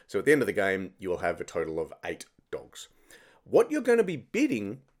 So at the end of the game, you will have a total of 8 dogs. What you're going to be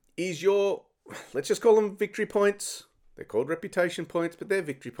bidding is your, let's just call them victory points. They're called reputation points, but they're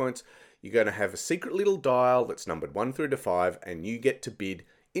victory points. You're going to have a secret little dial that's numbered 1 through to 5, and you get to bid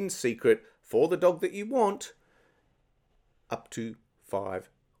in secret for the dog that you want up to 5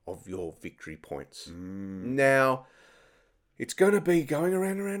 of your victory points. Now, it's going to be going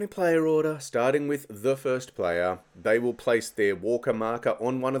around in player order, starting with the first player. They will place their walker marker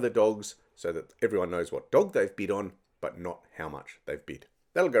on one of the dogs so that everyone knows what dog they've bid on, but not how much they've bid.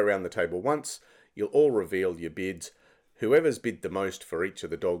 That'll go around the table once. You'll all reveal your bids. Whoever's bid the most for each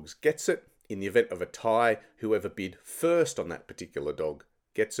of the dogs gets it. In the event of a tie, whoever bid first on that particular dog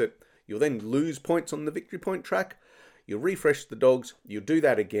gets it. You'll then lose points on the victory point track. You'll refresh the dogs. You'll do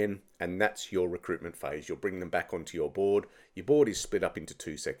that again, and that's your recruitment phase. You'll bring them back onto your board. Your board is split up into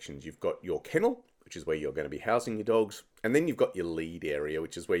 2 sections. You've got your kennel, which is where you're going to be housing your dogs, and then you've got your lead area,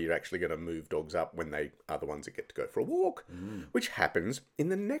 which is where you're actually going to move dogs up when they are the ones that get to go for a walk, which happens in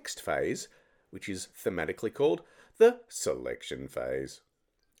the next phase, which is thematically called the selection phase.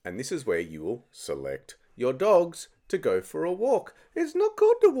 And this is where you will select your dogs to go for a walk. It's not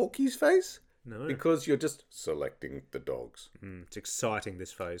called the walkies phase. No. Because you're just selecting the dogs. It's exciting,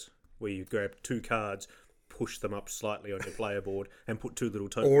 this phase, where you grab 2 cards, push them up slightly on your player board, and put 2 little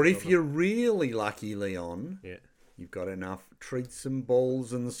tokens Or on if them. you're really lucky, Leon, Yeah. you've got enough treats and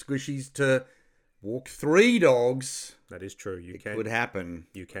balls and squishies to walk 3 dogs, That is true. You it can. could happen.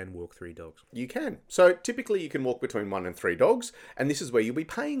 You can walk 3 dogs. You can. So typically you can walk between 1 and 3 dogs, and this is where you'll be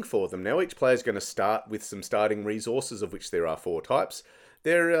paying for them. Now each player is going to start with some starting resources, of which there are 4 types.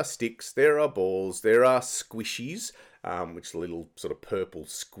 There are sticks, there are balls, there are squishies, which are little sort of purple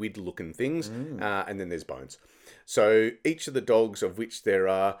squid-looking things, and then there's bones. So each of the dogs, of which there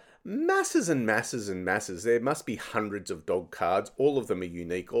are masses and masses and masses, there must be hundreds of dog cards. All of them are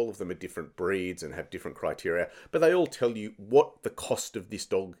unique, all of them are different breeds and have different criteria, but they all tell you what the cost of this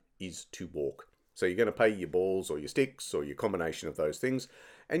dog is to walk. So you're going to pay your balls or your sticks or your combination of those things,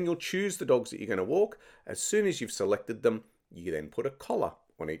 and you'll choose the dogs that you're going to walk. As soon as you've selected them, you then put a collar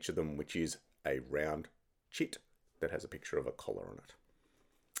on each of them, which is a round chit that has a picture of a collar on it.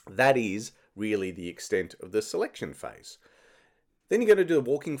 That is really the extent of the selection phase. Then you're going to do the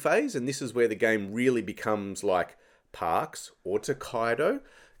walking phase, and this is where the game really becomes like Parks or Tokaido,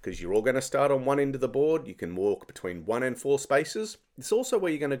 because you're all going to start on one end of the board. You can walk between 1 and 4 spaces. It's also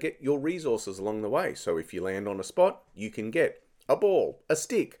where you're going to get your resources along the way. So if you land on a spot, you can get a ball, a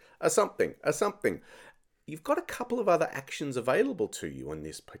stick, a something. You've got a couple of other actions available to you on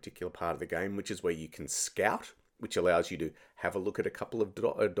this particular part of the game, which is where you can scout, which allows you to have a look at a couple of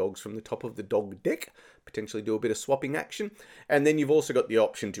dogs from the top of the dog deck, potentially do a bit of swapping action. And then you've also got the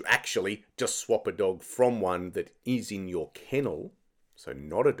option to actually just swap a dog from one that is in your kennel, so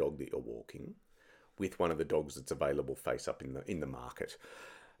not a dog that you're walking, with one of the dogs that's available face up in the market.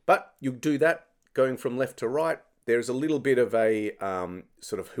 But you'll do that going from left to right. There's a little bit of a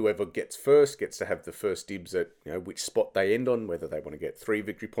sort of whoever gets first gets to have the first dibs at which spot they end on, whether they want to get 3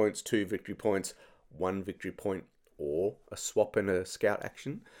 victory points, 2 victory points, 1 victory point, or a swap and a scout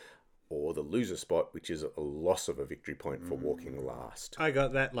action, or the loser spot, which is a loss of a victory point for walking last. I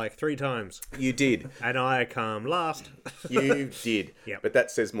got that like 3 times. You did. And I come last. You did. Yep. But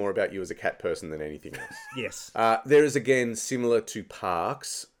that says more about you as a cat person than anything else. Yes. There is, again, similar to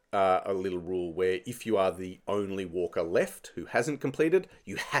Parks, a little rule where if you are the only walker left who hasn't completed,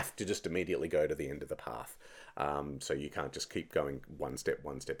 you have to just immediately go to the end of the path. So you can't just keep going one step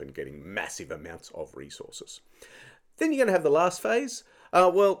and getting massive amounts of resources. Then you're going to have the last phase.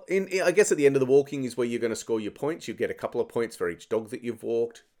 I guess at the end of the walking is where you're going to score your points. You get a couple of points for each dog that you've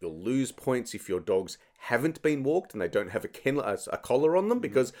walked. You'll lose points if your dogs haven't been walked and they don't have a collar on them,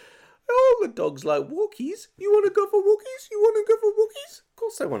 because all the dogs like walkies. You want to go for walkies? You want to go for walkies? Of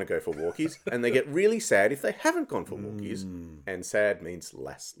course they want to go for walkies. And they get really sad if they haven't gone for walkies. And sad means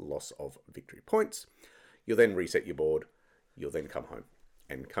less loss of victory points. You'll then reset your board. You'll then come home.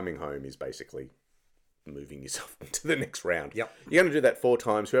 And coming home is basically moving yourself to the next round. Yep. You're going to do that 4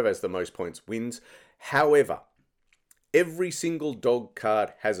 times. Whoever has the most points wins. However, every single dog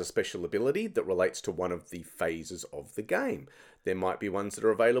card has a special ability that relates to one of the phases of the game. There might be ones that are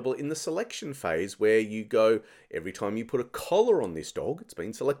available in the selection phase where you go, every time you put a collar on this dog, it's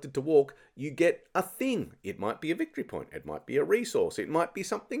been selected to walk, you get a thing. It might be a victory point. It might be a resource. It might be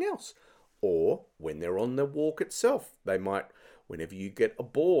something else. Or when they're on the walk itself, they might, whenever you get a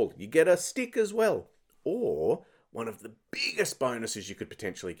ball, you get a stick as well. Or one of the biggest bonuses you could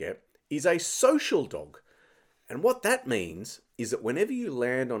potentially get is a social dog. And what that means is that whenever you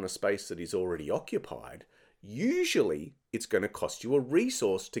land on a space that is already occupied, usually it's going to cost you a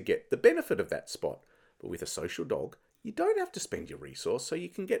resource to get the benefit of that spot. But with a social dog, you don't have to spend your resource, so you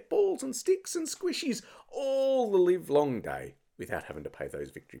can get balls and sticks and squishies all the live long day without having to pay those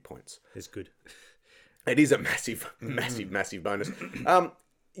victory points. It's good. It is a massive bonus.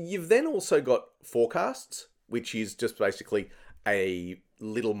 You've then also got forecasts, which is just basically a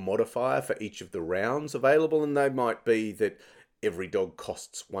little modifier for each of the rounds available, and they might be that every dog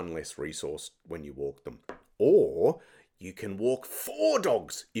costs 1 less resource when you walk them. Or you can walk 4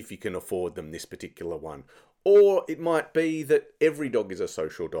 dogs if you can afford them, this particular one. Or it might be that every dog is a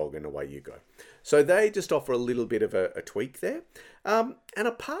social dog and away you go. So they just offer a little bit of a tweak there. And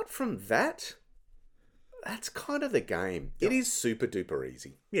apart from that, that's kind of the game. It is super duper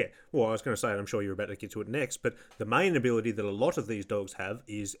easy. Yeah, well, I was going to say, and I'm sure you're about to get to it next, but the main ability that a lot of these dogs have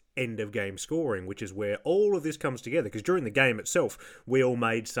is end of game scoring, which is where all of this comes together. Because during the game itself, we all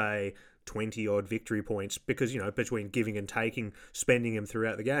made, say, 20 odd victory points because, between giving and taking, spending them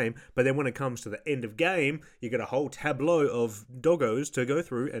throughout the game. But then when it comes to the end of game, you get a whole tableau of doggos to go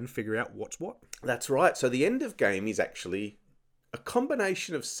through and figure out what's what. That's right. So the end of game is actually a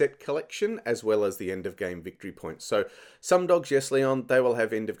combination of set collection as well as the end of game victory points. So some dogs, yes, Leon, they will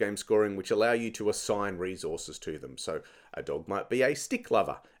have end of game scoring which allow you to assign resources to them. So a dog might be a stick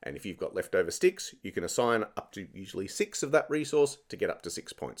lover, and if you've got leftover sticks, you can assign up to usually 6 of that resource to get up to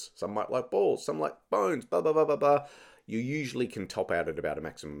 6 points. Some might like balls, some like bones, blah, blah, blah, blah, blah. you usually can top out at about a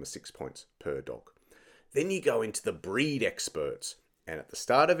maximum of 6 points per dog. Then you go into the breed experts, and at the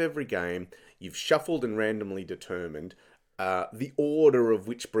start of every game, you've shuffled and randomly determined the order of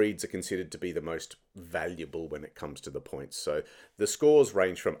which breeds are considered to be the most valuable when it comes to the points. So the scores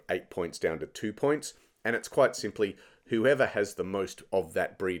range from 8 points down to 2 points, and it's quite simply whoever has the most of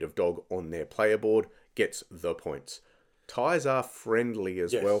that breed of dog on their player board gets the points. Ties are friendly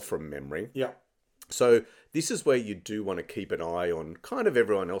as well from memory. Yeah. So this is where you do want to keep an eye on kind of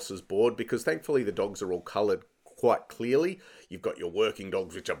everyone else's board, because thankfully the dogs are all coloured quite clearly. You've got your working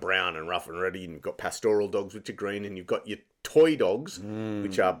dogs, which are brown and rough and ready, and you've got pastoral dogs, which are green, and you've got your toy dogs,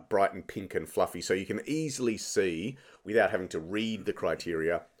 which are bright and pink and fluffy. So you can easily see, without having to read the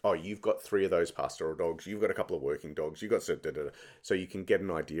criteria, oh, you've got 3 of those pastoral dogs, you've got a couple of working dogs, you've got... So you can get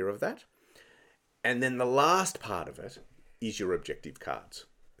an idea of that. And then the last part of it is your objective cards.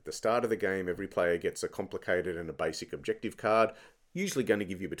 At the start of the game, every player gets a complicated and a basic objective card, usually going to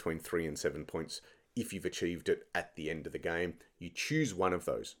give you between 3 and 7 points if you've achieved it at the end of the game. You choose one of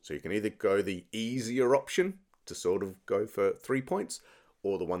those. So you can either go the easier option to sort of go for 3 points,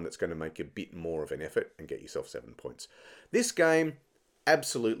 or the one that's going to make a bit more of an effort and get yourself 7 points. This game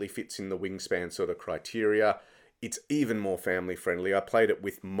absolutely fits in the Wingspan sort of criteria. It's even more family friendly. I played it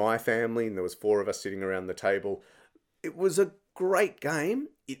with my family, and there was 4 of us sitting around the table. It was a great game.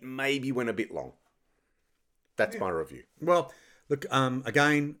 It maybe went a bit long. That's my review. Well, look,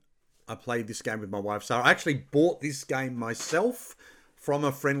 again, I played this game with my wife, Sarah. I actually bought this game myself from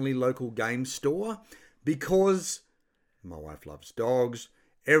a friendly local game store because my wife loves dogs.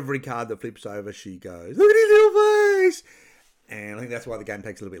 Every card that flips over, she goes, "Look at his little face!" And I think that's why the game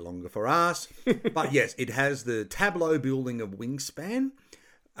takes a little bit longer for us. But yes, it has the tableau building of Wingspan,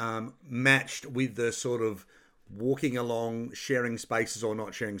 matched with the sort of walking along, sharing spaces or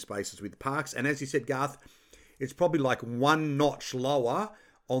not sharing spaces with parks. And as you said, Garth, it's probably like 1 notch lower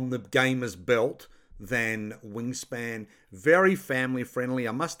on the gamer's belt than Wingspan. Very family friendly.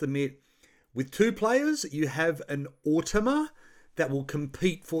 I must admit, with 2 players, you have an Automa that will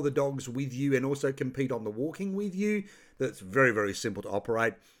compete for the dogs with you and also compete on the walking with you. That's very, very simple to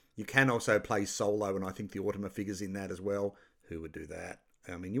operate. You can also play solo, and I think the Automa figures in that as well. Who would do that?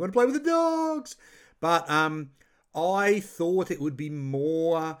 I mean, you want to play with the dogs. But I thought it would be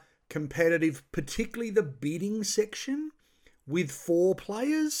more competitive, particularly the bidding section with 4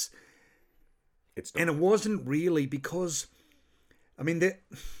 players. It's not. And it wasn't really, because, I mean,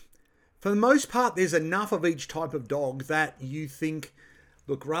 for the most part, there's enough of each type of dog that you think,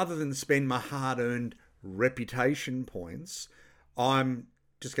 look, rather than spend my hard-earned reputation points, I'm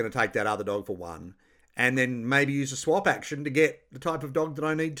just going to take that other dog for 1, and then maybe use a swap action to get the type of dog that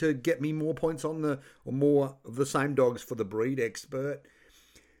I need to get me more points on or more of the same dogs for the breed expert.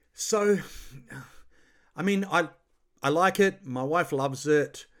 So, I mean, I like it. My wife loves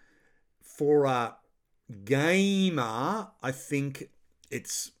it. For a gamer, I think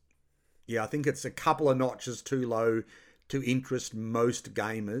it's a couple of notches too low to interest most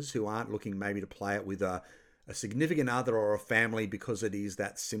gamers who aren't looking maybe to play it with a significant other or a family, because it is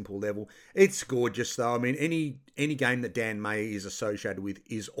that simple level. It's gorgeous though. I mean, any game that Dan May is associated with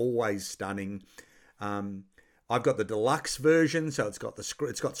is always stunning. I've got the deluxe version, so it's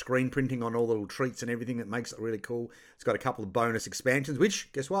got screen printing on all the little treats and everything that makes it really cool. It's got a couple of bonus expansions, which,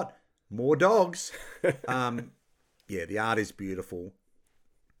 guess what? More dogs. Yeah, the art is beautiful.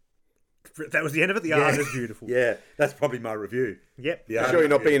 That was the end of it. The art is beautiful. Yeah, that's probably my review. Yep. You sure you're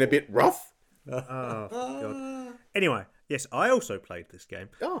not being a bit rough? Oh, God. Anyway, yes, I also played this game.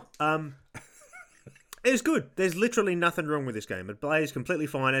 Oh. It was good. There's literally nothing wrong with this game. It plays completely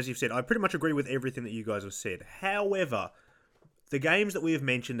fine, as you've said. I pretty much agree with everything that you guys have said. However, the games that we have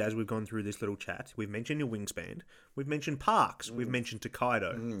mentioned as we've gone through this little chat, we've mentioned your Wingspan, we've mentioned Parks, we've mentioned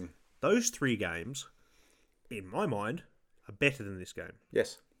Tokaido. Those 3 games, in my mind, are better than this game.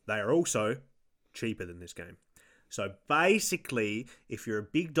 Yes. They are also cheaper than this game. So basically, if you're a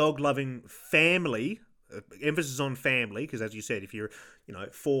big dog-loving family, emphasis on family, because as you said, if you're,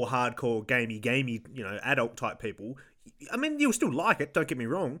 4 hardcore, gamey, adult-type people, I mean, you'll still like it, don't get me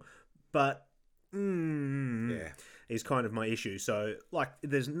wrong, but is kind of my issue. So,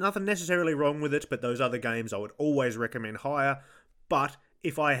 there's nothing necessarily wrong with it, but those other games I would always recommend higher. But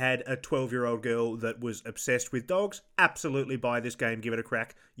if I had a 12-year-old girl that was obsessed with dogs, absolutely buy this game, give it a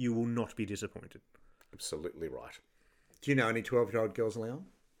crack. You will not be disappointed. Absolutely right. Do you know any 12-year-old girls, Leon?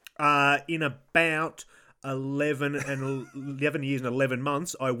 In about 11 years and 11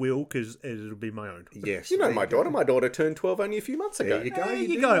 months, I will, because it'll be my own. Yes. You know my daughter. My daughter turned 12 only a few months ago. There you go. There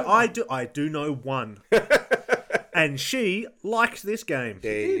you go. I do know one. And she liked this game.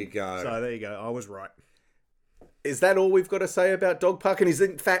 There you go. So there you go. I was right. is that all we've got to say about Dog Park? And is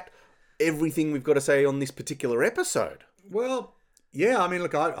in fact everything we've got to say on this particular episode? Well, yeah, I mean,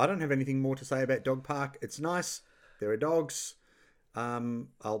 look, I don't have anything more to say about Dog Park. It's nice. There are dogs.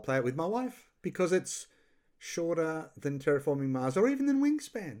 I'll play it with my wife because it's shorter than Terraforming Mars or even than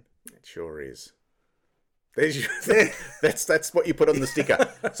Wingspan. It sure is. That's what you put on the sticker.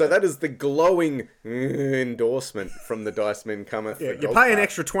 So that is the glowing endorsement from the Dice Men Cometh. Yeah, you pay an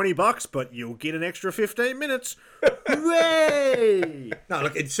extra $20, but you'll get an extra 15 minutes. Hooray! No,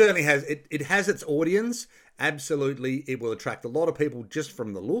 look, it certainly has. It has its audience. Absolutely, it will attract a lot of people just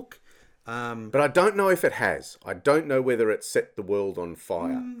from the look. But I don't know if it has. I don't know whether it set the world on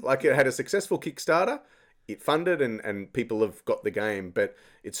fire. Like, it had a successful Kickstarter. It funded and people have got the game, but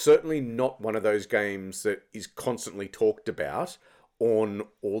it's certainly not one of those games that is constantly talked about on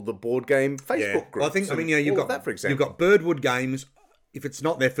all the board game Facebook groups. Well, you've got that, for example. You've got Birdwood Games. If it's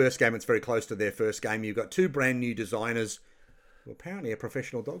not their first game, it's very close to their first game. You've got two brand new designers who apparently are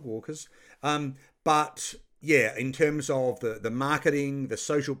professional dog walkers. But yeah, in terms of the marketing, the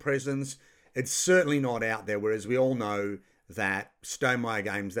social presence, it's certainly not out there. Whereas we all know that Stonemaier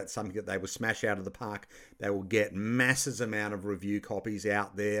Games, that's something that they will smash out of the park. They will get masses amount of review copies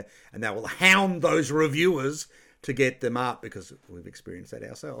out there, and they will hound those reviewers to get them up because we've experienced that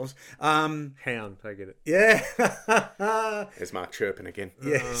ourselves. Hound, I get it. Yeah. There's Mark chirping again.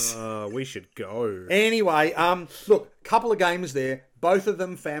 Yes. We should go. Anyway, look, couple of games there. Both of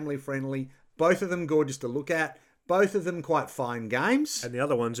them family friendly. Both of them gorgeous to look at. Both of them quite fine games. And the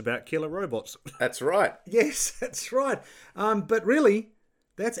other one's about killer robots. That's right. Yes, that's right. But really,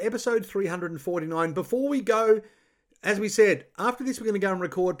 that's episode 349. Before we go, as we said, after this we're going to go and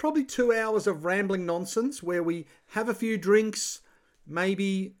record probably 2 hours of rambling nonsense where we have a few drinks.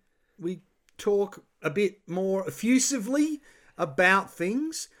 Maybe we talk a bit more effusively about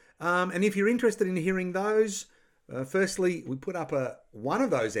things. And if you're interested in hearing those, firstly, we put up one of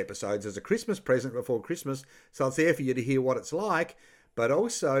those episodes as a Christmas present before Christmas, so it's there for you to hear what it's like. But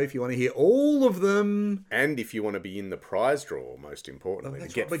also, if you want to hear all of them... And if you want to be in the prize draw, most importantly.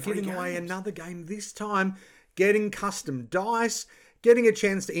 We're giving away another game this time, getting custom dice, getting a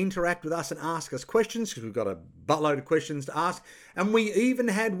chance to interact with us and ask us questions, because we've got a buttload of questions to ask. And we even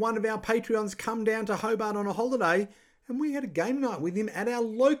had one of our Patreons come down to Hobart on a holiday, and we had a game night with him at our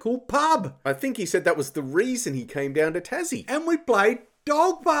local pub. I think he said that was the reason he came down to Tassie. And we played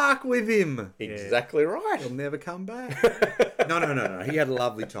Dog Park with him. Exactly right. He'll never come back. No. He had a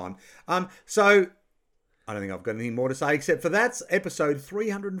lovely time. So, I don't think I've got anything more to say, except for that's episode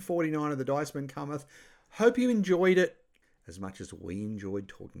 349 of the Dice Men Cometh. Hope you enjoyed it as much as we enjoyed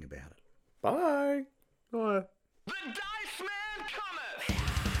talking about it. Bye. Bye. The Dice Man Cometh!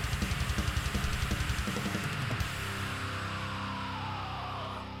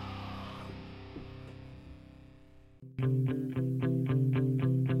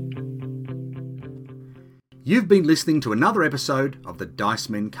 You've been listening to another episode of The Dice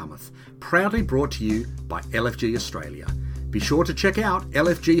Men Cometh, proudly brought to you by LFG Australia. Be sure to check out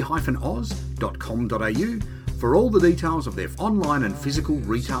lfg-oz.com.au for all the details of their online and physical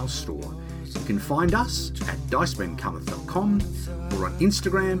retail store. You can find us at dicemencometh.com or on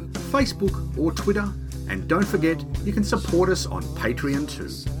Instagram, Facebook or Twitter. And don't forget, you can support us on Patreon too.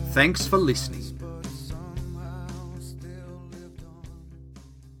 Thanks for listening.